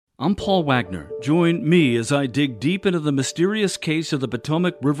I'm Paul Wagner. Join me as I dig deep into the mysterious case of the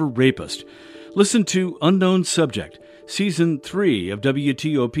Potomac River rapist. Listen to Unknown Subject, Season 3 of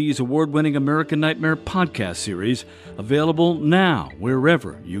WTOP's award-winning American Nightmare podcast series, available now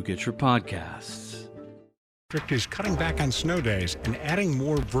wherever you get your podcasts. District is cutting back on snow days and adding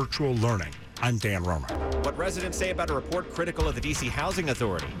more virtual learning. I'm Dan Romer. What residents say about a report critical of the D.C. Housing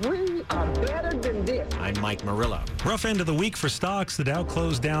Authority. We are better than this. I'm Mike Murillo. Rough end of the week for stocks. The Dow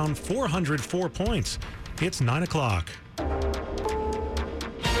closed down 404 points. It's 9 o'clock.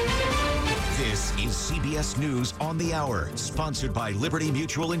 This is CBS News on the Hour, sponsored by Liberty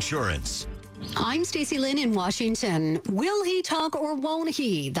Mutual Insurance. I'm Stacey Lynn in Washington. Will he talk or won't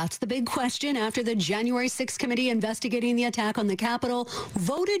he? That's the big question after the January 6th committee investigating the attack on the Capitol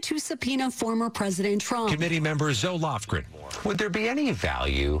voted to subpoena former President Trump. Committee member Zoe Lofgren. Would there be any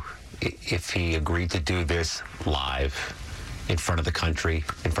value if he agreed to do this live in front of the country,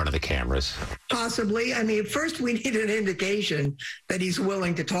 in front of the cameras? Possibly. I mean, first we need an indication that he's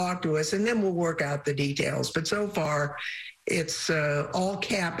willing to talk to us, and then we'll work out the details. But so far, it's all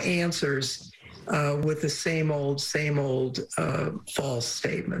cap answers with the same old false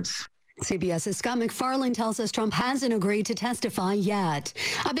statements. CBS's Scott MacFarlane tells us Trump hasn't agreed to testify yet.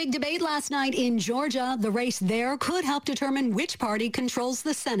 A big debate last night in Georgia. The race there could help determine which party controls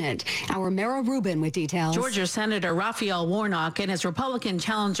the Senate. Our Mara Rubin with details. Georgia Senator Raphael Warnock and his Republican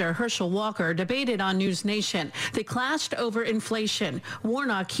challenger Herschel Walker debated on News Nation. They clashed over inflation.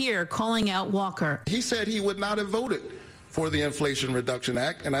 Warnock here calling out Walker. He said he would not have voted for the Inflation Reduction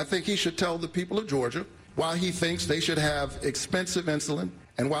Act, and I think he should tell the people of Georgia why he thinks they should have expensive insulin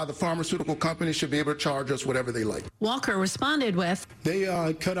and why the pharmaceutical companies should be able to charge us whatever they like. Walker responded with, they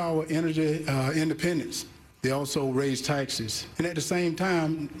cut our energy independence. They also raise taxes. And at the same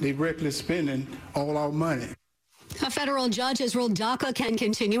time, they reckless spending all our money. A federal judge has ruled DACA can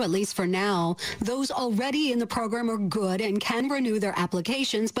continue, at least for now. Those already in the program are good and can renew their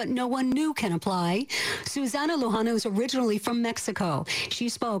applications, but no one new can apply. Susana Lujano is originally from Mexico. She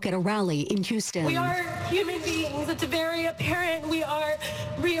spoke at a rally in Houston. We are human beings. It's very apparent. We are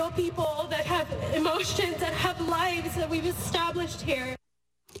real people that have emotions, that have lives that we've established here.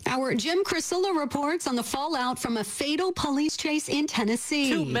 Our Jim Crisilla reports on the fallout from a fatal police chase in Tennessee.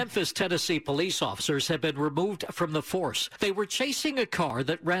 2 Memphis, Tennessee police officers have been removed from the force. They were chasing a car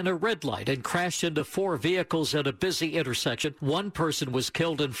that ran a red light and crashed into 4 vehicles at a busy intersection. 1 person was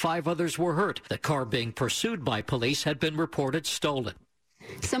killed and 5 others were hurt. The car being pursued by police had been reported stolen.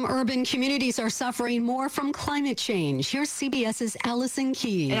 Some urban communities are suffering more from climate change. Here's CBS's Allison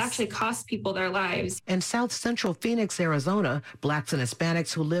Keyes. It actually costs people their lives. In South Central Phoenix, Arizona, blacks and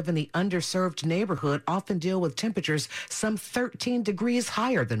Hispanics who live in the underserved neighborhood often deal with temperatures some 13 degrees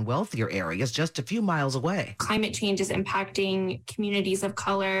higher than wealthier areas just a few miles away. Climate change is impacting communities of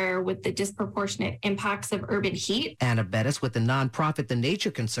color with the disproportionate impacts of urban heat. Anna Bettis with the nonprofit The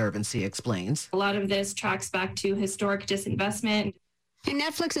Nature Conservancy explains. A lot of this tracks back to historic disinvestment. And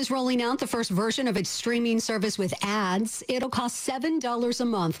Netflix is rolling out the first version of its streaming service with ads. It'll cost $7 a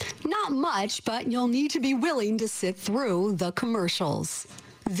month. Not much, but you'll need to be willing to sit through the commercials.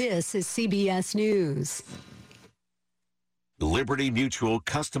 This is CBS News. Liberty Mutual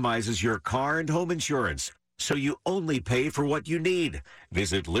customizes your car and home insurance, so you only pay for what you need.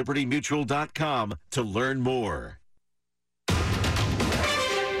 Visit libertymutual.com to learn more.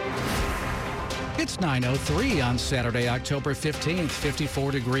 It's 9:03 on Saturday, October 15th, 54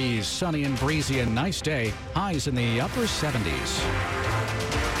 degrees, sunny and breezy, a nice day, highs in the upper 70s.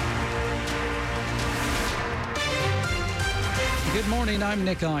 Good morning, I'm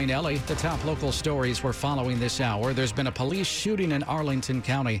Nick Einelli. The top local stories we're following this hour. There's been a police shooting in Arlington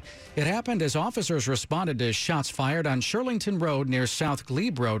County. It happened as officers responded to shots fired on Shirlington Road near South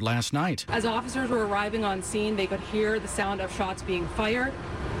Glebe Road last night. As officers were arriving on scene, they could hear the sound of shots being fired.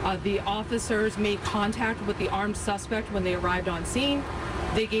 The officers made contact with the armed suspect when they arrived on scene.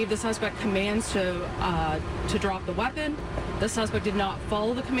 They gave the suspect commands to drop the weapon. The suspect did not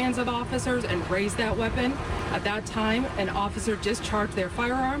follow the commands of officers and raise that weapon. At that time, an officer discharged their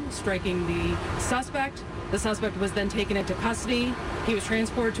firearm, striking the suspect. The suspect was then taken into custody. He was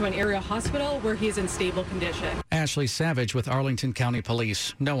transported to an area hospital where he is in stable condition. Ashley Savage with Arlington County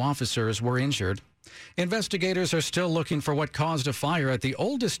Police. No officers were injured. Investigators are still looking for what caused a fire at the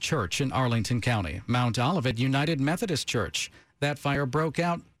oldest church in Arlington County, Mount Olivet United Methodist Church. That fire broke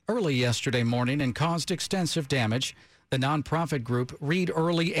out early yesterday morning and caused extensive damage. The nonprofit group Read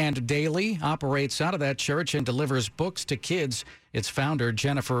Early and Daily operates out of that church and delivers books to kids. Its founder,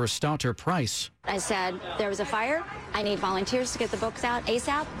 Jennifer Stauter Price. I said, there was a fire. I need volunteers to get the books out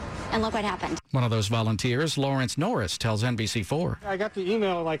ASAP. And look what happened. One of those volunteers, Lawrence Norris, tells NBC4. I got the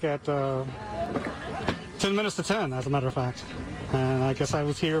email like at 10 minutes to 10, as a matter of fact. And I guess I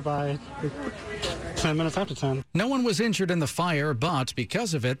was here by 10 minutes after 10. No one was injured in the fire, but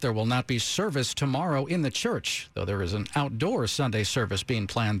because of it, there will not be service tomorrow in the church, though there is an outdoor Sunday service being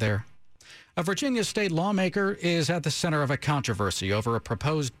planned there. A Virginia state lawmaker is at the center of a controversy over a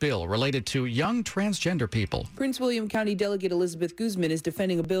proposed bill related to young transgender people. Prince William County Delegate Elizabeth Guzman is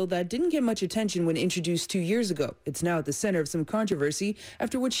defending a bill that didn't get much attention when introduced 2 years ago. It's now at the center of some controversy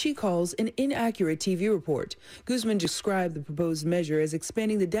after what she calls an inaccurate TV report. Guzman described the proposed measure as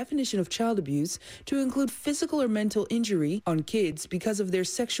expanding the definition of child abuse to include physical or mental injury on kids because of their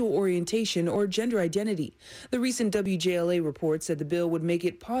sexual orientation or gender identity. The recent WJLA report said the bill would make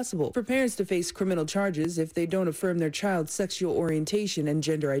it possible for parents to face criminal charges if they don't affirm their child's sexual orientation and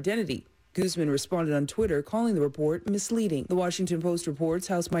gender identity. Guzman responded on Twitter, calling the report misleading. The Washington Post reports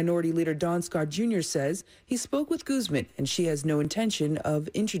House Minority Leader Don Scott Jr. says he spoke with Guzman and she has no intention of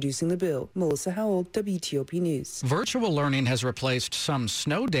introducing the bill. Melissa Howell, WTOP News. Virtual learning has replaced some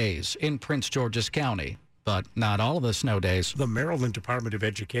snow days in Prince George's County, but not all of the snow days. The Maryland Department of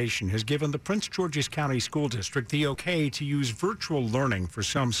Education has given the Prince George's County School District the okay to use virtual learning for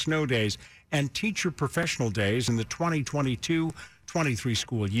some snow days and teacher professional days in the 2022-23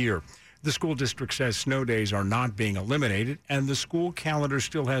 school year. The school district says snow days are not being eliminated, and the school calendar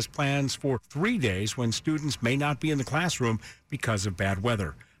still has plans for 3 days when students may not be in the classroom because of bad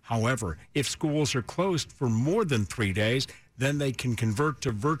weather. However, if schools are closed for more than 3 days, then they can convert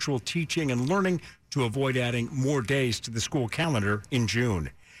to virtual teaching and learning to avoid adding more days to the school calendar in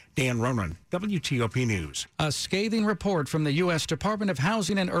June. Dan Ronan, WTOP News. A scathing report from the U.S. Department of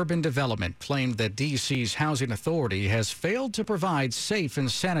Housing and Urban Development claimed that D.C.'s Housing Authority has failed to provide safe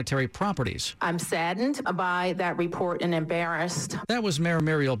and sanitary properties. I'm saddened by that report and embarrassed. That was Mayor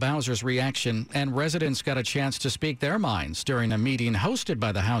Muriel Bowser's reaction, and residents got a chance to speak their minds during a meeting hosted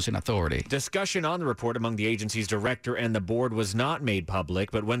by the Housing Authority. Discussion on the report among the agency's director and the board was not made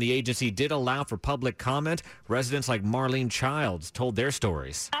public, but when the agency did allow for public comment, residents like Marlene Childs told their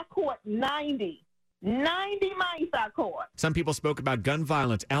stories. I caught 90 mice I caught. Some people spoke about gun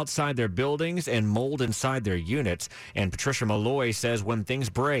violence outside their buildings and mold inside their units. And Patricia Malloy says when things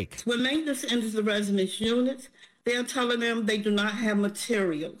break. When maintenance enters the residence units, they're telling them they do not have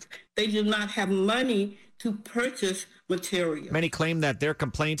materials. They do not have money to purchase material. Many claim that their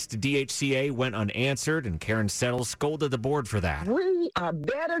complaints to DHCA went unanswered, and Karen Settle scolded the board for that. We are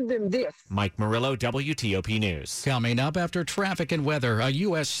better than this. Mike Murillo, WTOP News. Coming up after traffic and weather, a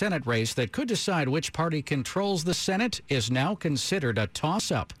U.S. Senate race that could decide which party controls the Senate is now considered a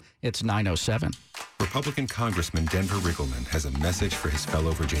toss-up. It's 9:07. Republican Congressman Denver Riggleman has a message for his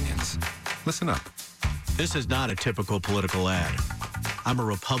fellow Virginians. Listen up. This is not a typical political ad. I'm a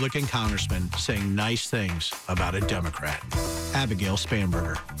Republican congressman saying nice things about a Democrat, Abigail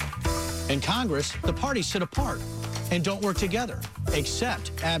Spanberger. In Congress, the parties sit apart and don't work together,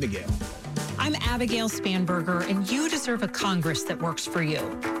 except Abigail. I'm Abigail Spanberger, and you deserve a Congress that works for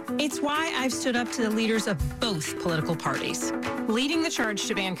you. It's why I've stood up to the leaders of both political parties, leading the charge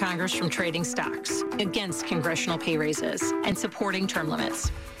to ban Congress from trading stocks, against congressional pay raises, and supporting term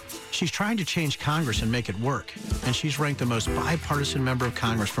limits. She's trying to change Congress and make it work, and she's ranked the most bipartisan member of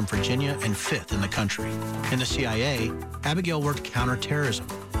Congress from Virginia and 5th in the country. In the CIA, Abigail worked counterterrorism.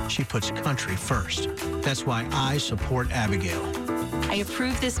 She puts country first. That's why I support Abigail. I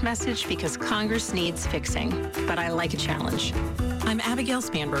approve this message because Congress needs fixing, but I like a challenge. I'm Abigail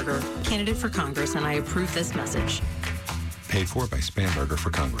Spanberger, candidate for Congress, and I approve this message. Paid for by Spanberger for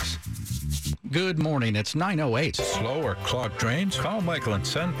Congress. Good morning. It's 9:08. Slow or clogged drains? Call Michael &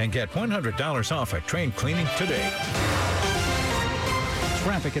 Son and get $100 off at drain cleaning today.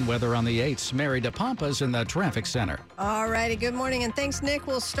 Traffic and weather on the 8s. Mary DePompas in the traffic center. All righty. Good morning, and thanks, Nick.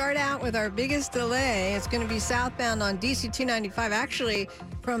 We'll start out with our biggest delay. It's going to be southbound on DC 295, actually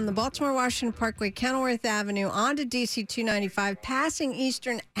from the Baltimore-Washington Parkway, Kenilworth Avenue, onto DC 295. Passing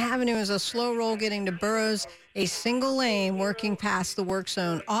Eastern Avenue is a slow roll getting to Burroughs, a single lane working past the work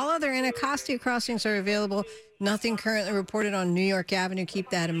zone. All other Anacostia crossings are available. Nothing currently reported on New York Avenue.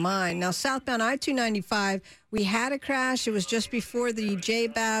 Keep that in mind. Now, southbound I-295, we had a crash. It was just before the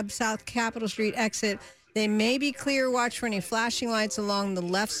J-Bab South Capitol Street exit. They may be clear. Watch for any flashing lights along the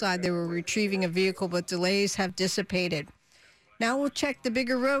left side. They were retrieving a vehicle, but delays have dissipated. Now we'll check the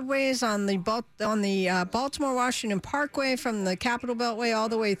bigger roadways on the Baltimore-Washington Parkway from the Capitol Beltway all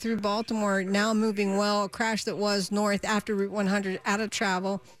the way through Baltimore. Now moving well. A crash that was north after Route 100 out of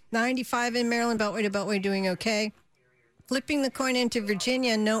travel. 95 in Maryland Beltway to Beltway doing okay. Flipping the coin into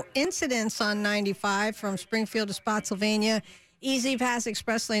Virginia, no incidents on 95 from Springfield to Spotsylvania. Easy Pass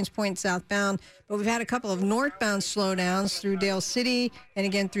Express lanes point southbound, but we've had a couple of northbound slowdowns through Dale City and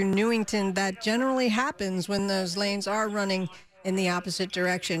again through Newington. That generally happens when those lanes are running in the opposite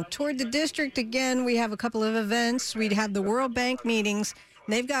direction. Toward the district, again, we have a couple of events. We'd have the World Bank meetings.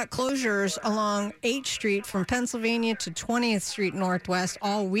 They've got closures along 8th Street from Pennsylvania to 20th Street Northwest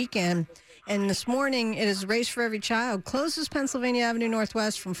all weekend. And this morning, it is Race for Every Child. Closes Pennsylvania Avenue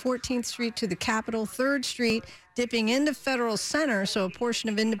Northwest from 14th Street to the Capitol, 3rd Street, dipping into Federal Center, so a portion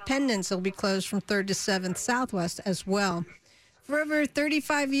of Independence will be closed from 3rd to 7th Southwest as well. For over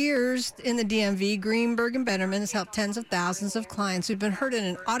 35 years in the DMV, Greenberg and Betterman has helped tens of thousands of clients who've been hurt in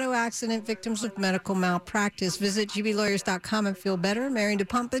an auto accident, victims of medical malpractice. Visit gblawyers.com and feel better. Marion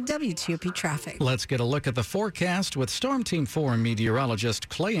DePompa, WTOP Traffic. Let's get a look at the forecast with Storm Team 4 meteorologist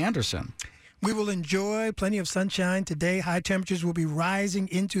Clay Anderson. We will enjoy plenty of sunshine today. High temperatures will be rising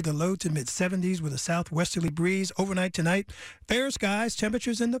into the low to mid-70s with a southwesterly breeze overnight tonight. Fair skies,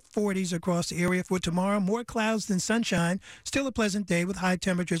 temperatures in the 40s across the area. For tomorrow, more clouds than sunshine. Still a pleasant day with high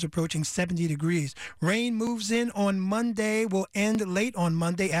temperatures approaching 70 degrees. Rain moves in on Monday, will end late on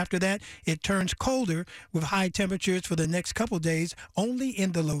Monday. After that, it turns colder with high temperatures for the next couple days, only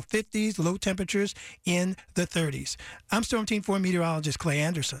in the low 50s, low temperatures in the 30s. I'm Storm Team 4 meteorologist Clay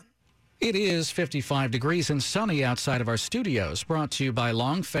Anderson. It is 55 degrees and sunny outside of our studios. Brought to you by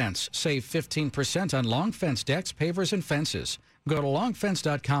Long Fence. Save 15% on Long Fence decks, pavers, and fences. Go to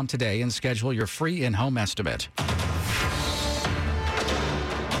longfence.com today and schedule your free in-home estimate.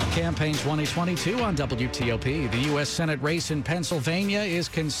 Campaign 2022 on WTOP. The U.S. Senate race in Pennsylvania is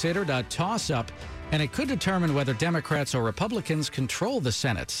considered a toss-up, and it could determine whether Democrats or Republicans control the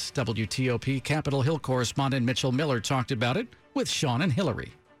Senate. WTOP Capitol Hill correspondent Mitchell Miller talked about it with Sean and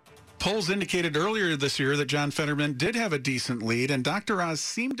Hillary. Polls indicated earlier this year that John Fetterman did have a decent lead, and Dr. Oz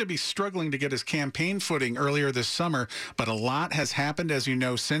seemed to be struggling to get his campaign footing earlier this summer, but a lot has happened, as you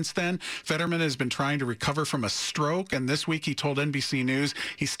know, since then. Fetterman has been trying to recover from a stroke, and this week he told NBC News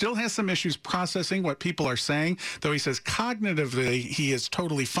he still has some issues processing what people are saying, though he says cognitively he is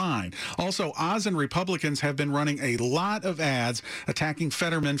totally fine. Also, Oz and Republicans have been running a lot of ads attacking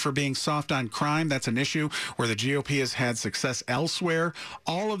Fetterman for being soft on crime. That's an issue where the GOP has had success elsewhere.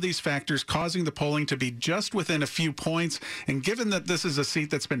 All of these factors causing the polling to be just within a few points. And given that this is a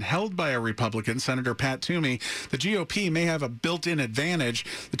seat that's been held by a Republican, Senator Pat Toomey, the GOP may have a built-in advantage.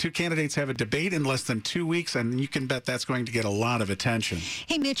 The two candidates have a debate in less than 2 weeks, and you can bet that's going to get a lot of attention.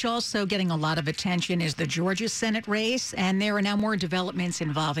 Hey, Mitch, also getting a lot of attention is the Georgia Senate race, and there are now more developments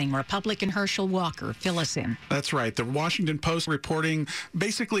involving Republican Herschel Walker. Fill us in. That's right. The Washington Post reporting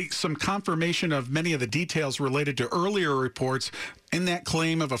basically some confirmation of many of the details related to earlier reports in that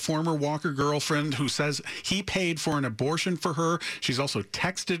claim of a former Walker girlfriend who says he paid for an abortion for her. She's also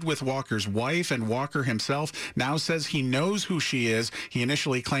texted with Walker's wife, and Walker himself now says he knows who she is. He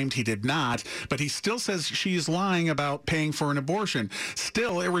initially claimed he did not, but he still says she is lying about paying for an abortion.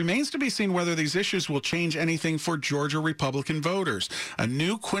 Still, it remains to be seen whether these issues will change anything for Georgia Republican voters. A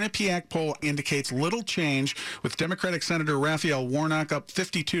new Quinnipiac poll indicates little change, with Democratic Senator Raphael Warnock up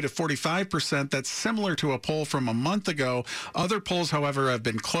 52 to 45%. That's similar to a poll from a month ago. Other polls, however, have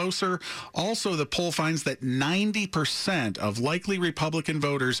been closer. Also, the poll finds that 90% of likely Republican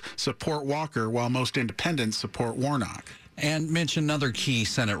voters support Walker, while most independents support Warnock. And Mitch, another key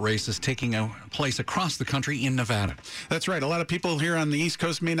Senate race is taking place across the country in Nevada. That's right. A lot of people here on the East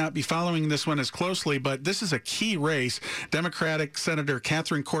Coast may not be following this one as closely, but this is a key race. Democratic Senator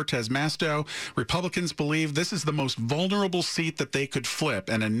Catherine Cortez Masto. Republicans believe this is the most vulnerable seat that they could flip,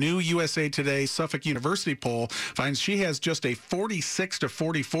 and a new USA Today Suffolk University poll finds she has just a 46 to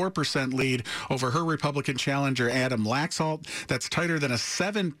 44% lead over her Republican challenger Adam Laxalt. That's tighter than a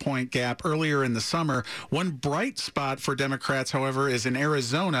 7-point gap earlier in the summer. One bright spot for Democrats, however, is in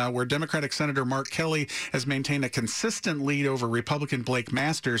Arizona, where Democratic Senator Mark Kelly has maintained a consistent lead over Republican Blake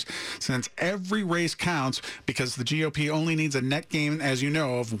Masters, since every race counts, because the GOP only needs a net gain, as you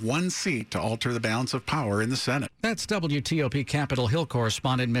know, of one seat to alter the balance of power in the Senate. That's WTOP Capitol Hill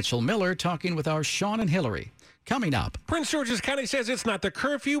correspondent Mitchell Miller talking with our Sean and Hillary. Coming up, Prince George's County says it's not the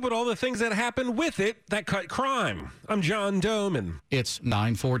curfew, but all the things that happen with it that cut crime. I'm John Doman. It's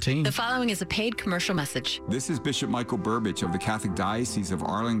 9:14. The following is a paid commercial message. This is Bishop Michael Burbidge of the Catholic Diocese of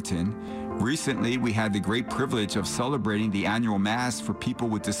Arlington. Recently, we had the great privilege of celebrating the annual Mass for people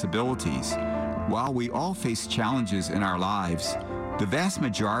with disabilities. While we all face challenges in our lives, the vast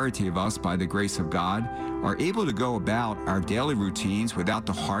majority of us, by the grace of God, are able to go about our daily routines without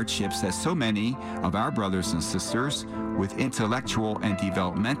the hardships that so many of our brothers and sisters with intellectual and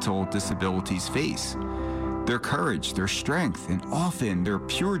developmental disabilities face. Their courage, their strength, and often their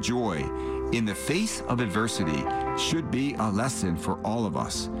pure joy in the face of adversity should be a lesson for all of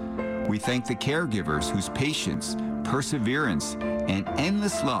us. We thank the caregivers whose patience, perseverance, and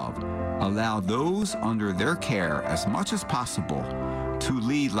endless love allow those under their care as much as possible to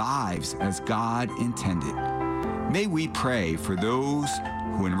lead lives as God intended. May we pray for those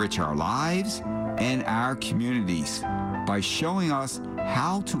who enrich our lives and our communities by showing us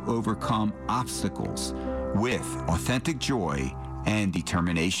how to overcome obstacles with authentic joy and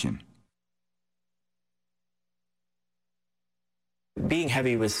determination. Being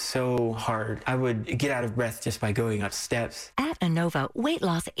heavy was so hard. I would get out of breath just by going up steps. At Inova, weight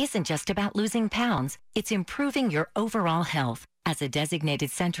loss isn't just about losing pounds. It's improving your overall health. As a designated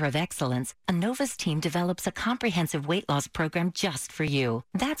center of excellence, Inova's team develops a comprehensive weight loss program just for you.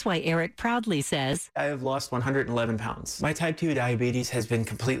 That's why Eric proudly says, I have lost 111 pounds. My type 2 diabetes has been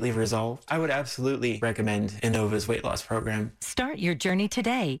completely resolved. I would absolutely recommend Inova's weight loss program. Start your journey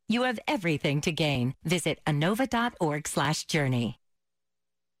today. You have everything to gain. Visit inova.org/journey.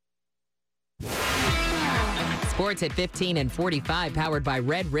 Sports at 15 and 45, powered by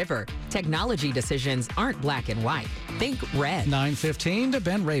Red River. Technology decisions aren't black and white. Think red. 9:15 to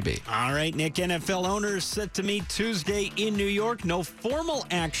Ben Raby. All right, Nick, NFL owners set to meet Tuesday in New York. No formal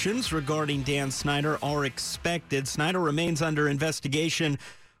actions regarding Dan Snyder are expected. Snyder remains under investigation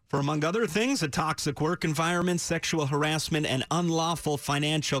for, among other things, a toxic work environment, sexual harassment, and unlawful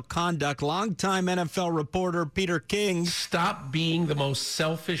financial conduct. Longtime NFL reporter Peter King. Stop being the most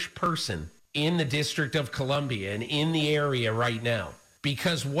selfish person in the District of Columbia and in the area right now,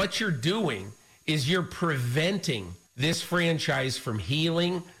 because what you're doing is you're preventing this franchise from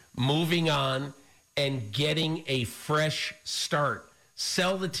healing, moving on, and getting a fresh start.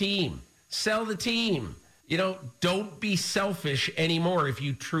 Sell the team. Sell the team. You know, don't be selfish anymore if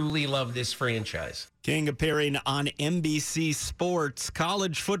you truly love this franchise. King appearing on NBC Sports.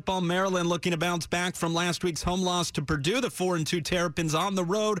 College football, Maryland looking to bounce back from last week's home loss to Purdue. The 4-2 Terrapins on the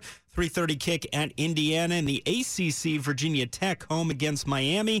road. 3:30 kick at Indiana. And the ACC, Virginia Tech home against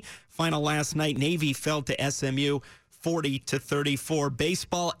Miami. Final last night, Navy fell to SMU 40-34.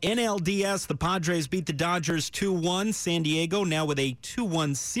 Baseball, NLDS, the Padres beat the Dodgers 2-1. San Diego now with a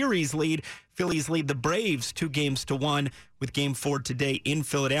 2-1 series lead. Phillies lead the Braves 2-1 with Game 4 today in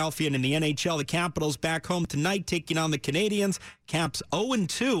Philadelphia. And in the NHL, the Capitals back home tonight taking on the Canadiens. Caps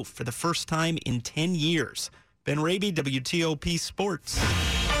 0-2 for the first time in 10 years. Ben Raby, WTOP Sports.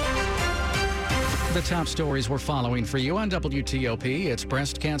 The top stories we're following for you on WTOP. It's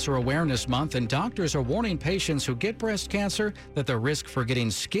Breast Cancer Awareness Month, and doctors are warning patients who get breast cancer that the risk for getting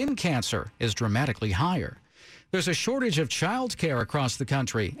skin cancer is dramatically higher. There's a shortage of child care across the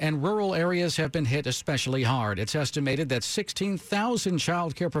country, and rural areas have been hit especially hard. It's estimated that 16,000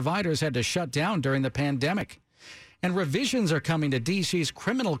 child care providers had to shut down during the pandemic. And revisions are coming to D.C.'s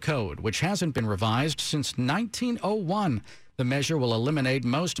criminal code, which hasn't been revised since 1901. The measure will eliminate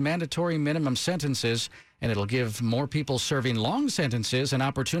most mandatory minimum sentences, and it'll give more people serving long sentences an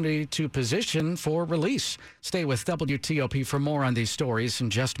opportunity to position for release. Stay with WTOP for more on these stories in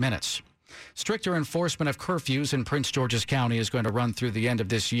just minutes. Stricter enforcement of curfews in Prince George's County is going to run through the end of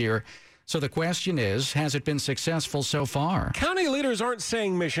this year. So the question is, has it been successful so far? County leaders aren't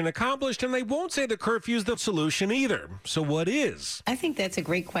saying mission accomplished, and they won't say the curfew's the solution either. So what is? I think that's a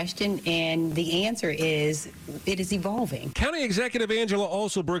great question, and the answer is it is evolving. County Executive Angela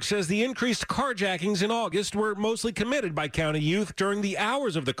Alsobrooke says the increased carjackings in August were mostly committed by county youth during the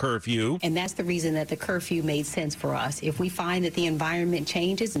hours of the curfew. And that's the reason that the curfew made sense for us. If we find that the environment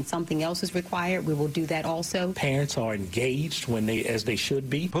changes and something else is required, we will do that also. Parents are engaged as they should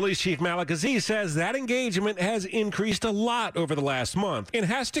be. Police Chief Malik Aziz says that engagement has increased a lot over the last month and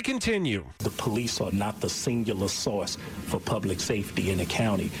has to continue. The police are not the singular source for public safety in the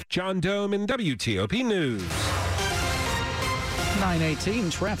county. John Dome in WTOP News. 9:18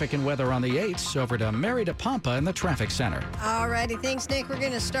 traffic and weather on the 8s. Over to Mary DePompa in the traffic center. All righty. Thanks, Nick. We're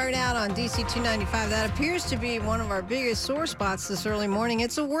going to start out on DC 295. That appears to be one of our biggest sore spots this early morning.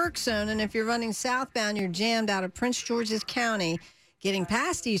 It's a work zone, and if you're running southbound, you're jammed out of Prince George's County, getting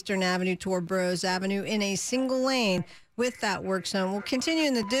past Eastern Avenue toward Burroughs Avenue in a single lane with that work zone. We'll continue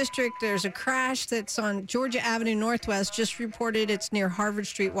in the district. There's a crash that's on Georgia Avenue Northwest, just reported. It's near Harvard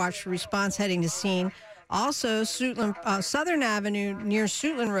Street. Watch for response heading to scene. Also, Southern Avenue near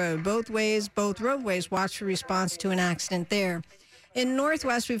Suitland Road. Both roadways, watch for response to an accident there. In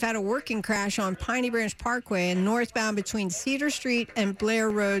Northwest, we've had a working crash on Piney Branch Parkway and northbound between Cedar Street and Blair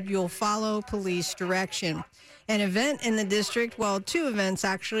Road. You'll follow police direction. An event in the district, well, two events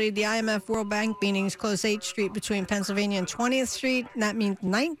actually. The IMF World Bank meetings close 8th Street between Pennsylvania and 20th Street. And that means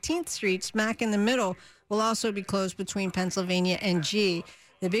 19th Street, smack in the middle, will also be closed between Pennsylvania and G.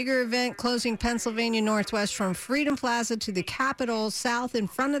 The bigger event closing Pennsylvania Northwest from Freedom Plaza to the Capitol, south in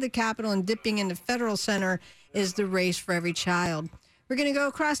front of the Capitol and dipping into Federal Center, is the Race for Every Child. We're going to go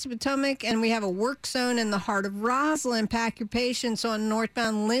across the Potomac, and we have a work zone in the heart of Roslyn. Pack your patience on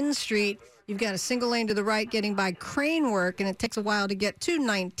northbound Lynn Street. You've got a single lane to the right getting by crane work, and it takes a while to get to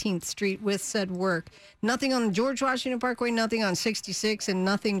 19th Street with said work. Nothing on the George Washington Parkway, nothing on 66, and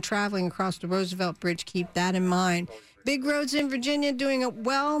nothing traveling across the Roosevelt Bridge. Keep that in mind. Big roads in Virginia doing it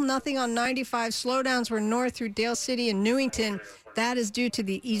well. Nothing on 95. Slowdowns were north through Dale City and Newington. That is due to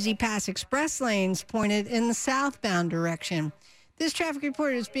the Easy Pass Express lanes pointed in the southbound direction. This traffic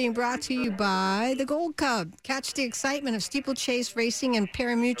report is being brought to you by the Gold Cub. Catch the excitement of steeplechase racing and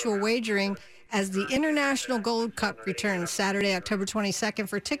pari-mutuel wagering as the International Gold Cup returns Saturday, October 22nd.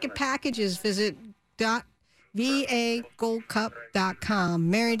 For ticket packages, visit vagoldcup.com.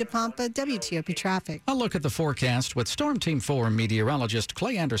 Mary DePompa, WTOP Traffic. A look at the forecast with Storm Team 4 meteorologist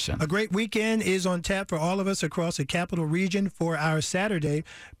Clay Anderson. A great weekend is on tap for all of us across the capital region for our Saturday.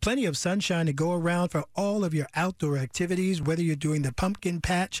 Plenty of sunshine to go around for all of your outdoor activities, whether you're doing the pumpkin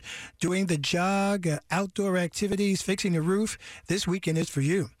patch, doing the jog, outdoor activities, fixing the roof. This weekend is for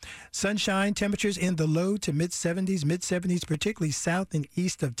you. Sunshine, temperatures in the low to mid-70s, particularly south and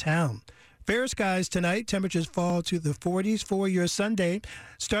east of town. Fair skies tonight. Temperatures fall to the 40s for your Sunday.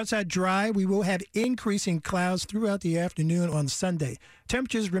 Starts out dry. We will have increasing clouds throughout the afternoon on Sunday.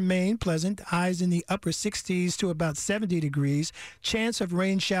 Temperatures remain pleasant. Highs in the upper 60s to about 70 degrees. Chance of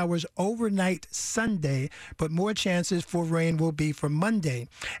rain showers overnight Sunday, but more chances for rain will be for Monday.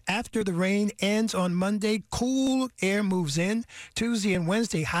 After the rain ends on Monday, cool air moves in. Tuesday and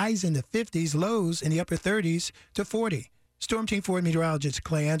Wednesday, highs in the 50s, lows in the upper 30s to 40. Storm Team 4 meteorologist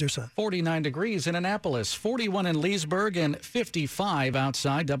Clay Anderson. 49 degrees in Annapolis, 41 in Leesburg, and 55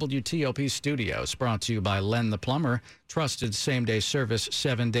 outside WTOP studios. Brought to you by Len the Plumber. Trusted same-day service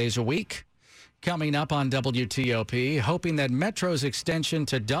 7 days a week. Coming up on WTOP, hoping that Metro's extension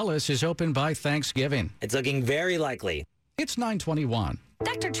to Dulles is open by Thanksgiving. It's looking very likely. It's 9:21.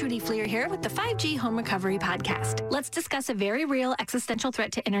 Dr. Trudy Fleer here with the 5G Home Recovery Podcast. Let's discuss a very real existential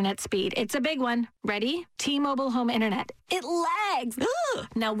threat to internet speed. It's a big one. Ready? T-Mobile Home Internet. It lags.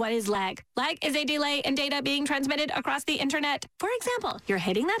 Now, what is lag? Lag is a delay in data being transmitted across the internet. For example, you're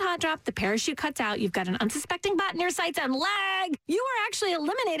hitting that hot drop, the parachute cuts out, you've got an unsuspecting bot in your sights, and lag! You were actually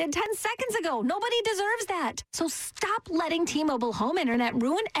eliminated 10 seconds ago. Nobody deserves that. So stop letting T-Mobile Home Internet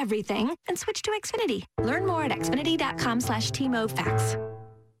ruin everything and switch to Xfinity. Learn more at xfinity.com/TMOFax.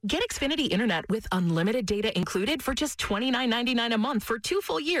 Get Xfinity Internet with unlimited data included for just $29.99 a month for 2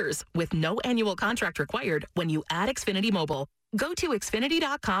 full years with no annual contract required when you add Xfinity Mobile. Go to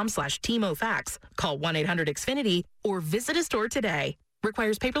xfinity.com/TMOFax, call 1-800-XFINITY, or visit a store today.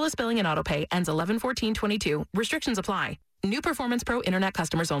 Requires paperless billing and autopay. Ends 11/14/22. Restrictions apply. New Performance Pro Internet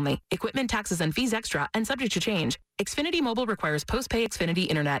customers only. Equipment, taxes, and fees extra and subject to change. Xfinity Mobile requires post-pay Xfinity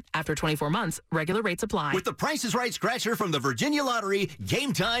Internet. After 24 months, regular rates apply. With the Price is Right scratcher from the Virginia Lottery,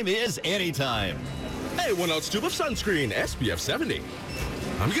 game time is anytime. Hey, 1-ounce tube of sunscreen, SPF 70.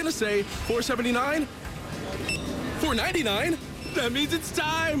 I'm going to say $4.79, $4.99. That means it's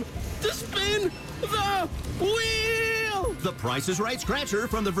time to spin the wheel. The Price is Right scratcher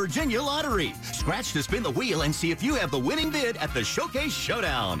from the Virginia Lottery. Scratch to spin the wheel and see if you have the winning bid at the Showcase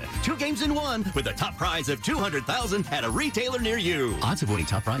Showdown. 2 games in 1 with a top prize of $200,000 at a retailer near you. Odds of winning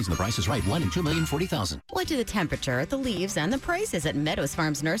top prize in the Price is Right, 1 in 2,040,000. What do the temperature, the leaves, and the prices at Meadows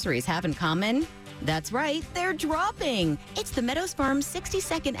Farms Nurseries have in common? That's right, they're dropping. It's the Meadows Farms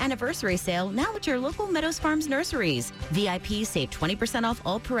 62nd anniversary sale now at your local Meadows Farms Nurseries. VIPs save 20% off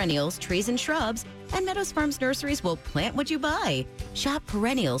all perennials, trees, and shrubs, and Meadows Farms Nurseries will plant what you buy. Shop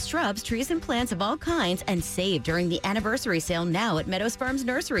perennials, shrubs, trees, and plants of all kinds and save during the anniversary sale now at Meadows Farms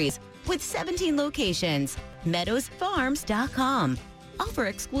Nurseries with 17 locations. MeadowsFarms.com. Offer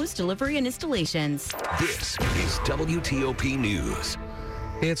exclusive delivery and installations. This is WTOP News.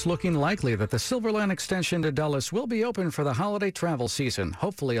 It's looking likely that the Silverland extension to Dulles will be open for the holiday travel season,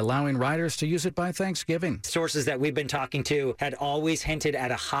 hopefully allowing riders to use it by Thanksgiving. Sources that we've been talking to had always hinted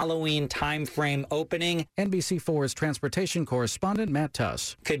at a Halloween timeframe opening. NBC4's transportation correspondent Matt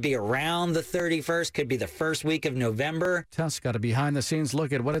Tuss. Could be around the 31st, could be the first week of November. Tuss got a behind-the-scenes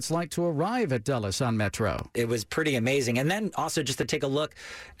look at what it's like to arrive at Dulles on Metro. It was pretty amazing. And then also just to take a look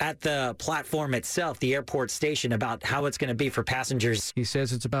at the platform itself, the airport station, about how it's going to be for passengers. He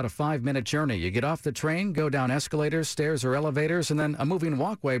says it's about a 5-minute journey. You get off the train, go down escalators, stairs, or elevators, and then a moving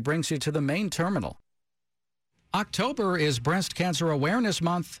walkway brings you to the main terminal. October is Breast Cancer Awareness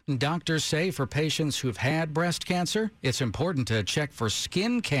Month. Doctors say for patients who've had breast cancer, it's important to check for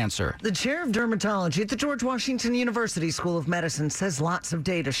skin cancer. The chair of dermatology at the George Washington University School of Medicine says lots of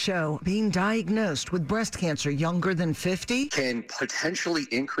data show being diagnosed with breast cancer younger than 50 can potentially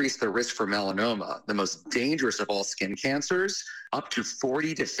increase the risk for melanoma, the most dangerous of all skin cancers, up to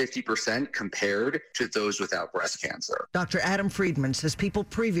 40 to 50% compared to those without breast cancer. Dr. Adam Friedman says people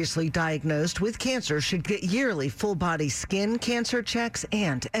previously diagnosed with cancer should get yearly full-body skin cancer checks,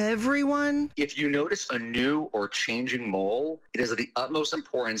 and everyone. If you notice a new or changing mole, it is of the utmost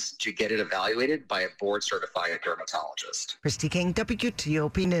importance to get it evaluated by a board-certified dermatologist. Christy King,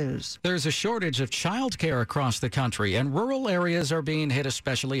 WTOP News. There's a shortage of childcare across the country, and rural areas are being hit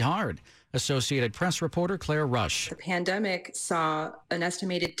especially hard. Associated Press reporter Claire Rush. The pandemic saw an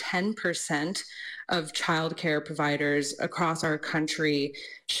estimated 10% of childcare providers across our country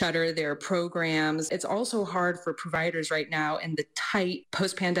shutter their programs. It's also hard for providers right now in the tight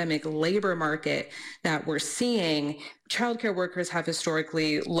post-pandemic labor market that we're seeing. Childcare workers have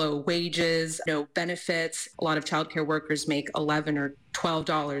historically low wages, no benefits. A lot of childcare workers make $11 or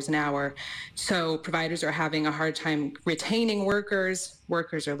 $12 an hour. So providers are having a hard time retaining workers.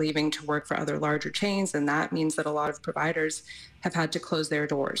 Workers are leaving to work for other larger chains, and that means that a lot of providers have had to close their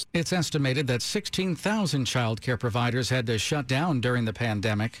doors. It's estimated that 16,000 childcare providers had to shut down during the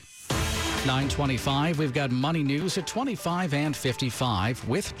pandemic. 9:25, we've got money news at 25 and 55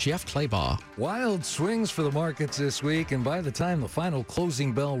 with Jeff Claybaugh. Wild swings for the markets this week, and by the time the final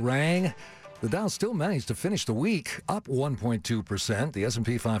closing bell rang, the Dow still managed to finish the week up 1.2%. The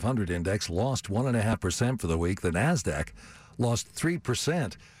S&P 500 index lost 1.5% for the week. The Nasdaq lost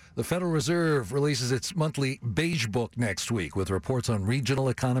 3%. The Federal Reserve releases its monthly Beige Book next week with reports on regional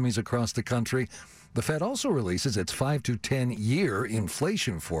economies across the country. The Fed also releases its 5 to 10-year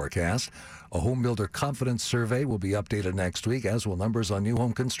inflation forecast. A home builder confidence survey will be updated next week, as will numbers on new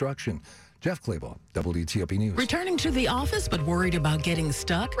home construction. Jeff Claybaugh, WTOP News. Returning to the office but worried about getting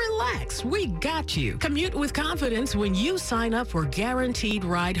stuck? Relax, we got you. Commute with confidence when you sign up for Guaranteed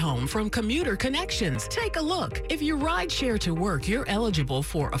Ride Home from Commuter Connections. Take a look. If you ride share to work, you're eligible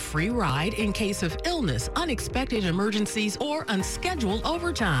for a free ride in case of illness, unexpected emergencies, or unscheduled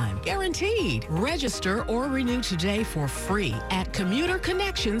overtime. Guaranteed. Register or renew today for free at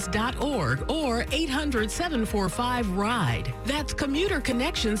commuterconnections.org or 800-745-RIDE. That's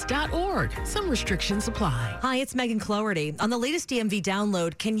commuterconnections.org. Some restrictions apply. Hi, it's Megan Cloherty. On the latest DMV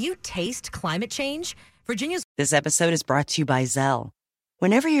download, can you taste climate change? Virginia's. This episode is brought to you by Zelle.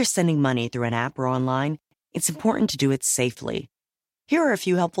 Whenever you're sending money through an app or online, it's important to do it safely. Here are a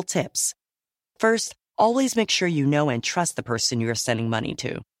few helpful tips. First, always make sure you know and trust the person you are sending money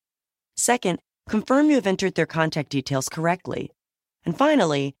to. Second, confirm you have entered their contact details correctly. And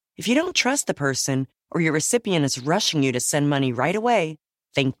finally, if you don't trust the person or your recipient is rushing you to send money right away,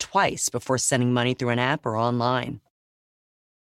 think twice before sending money through an app or online.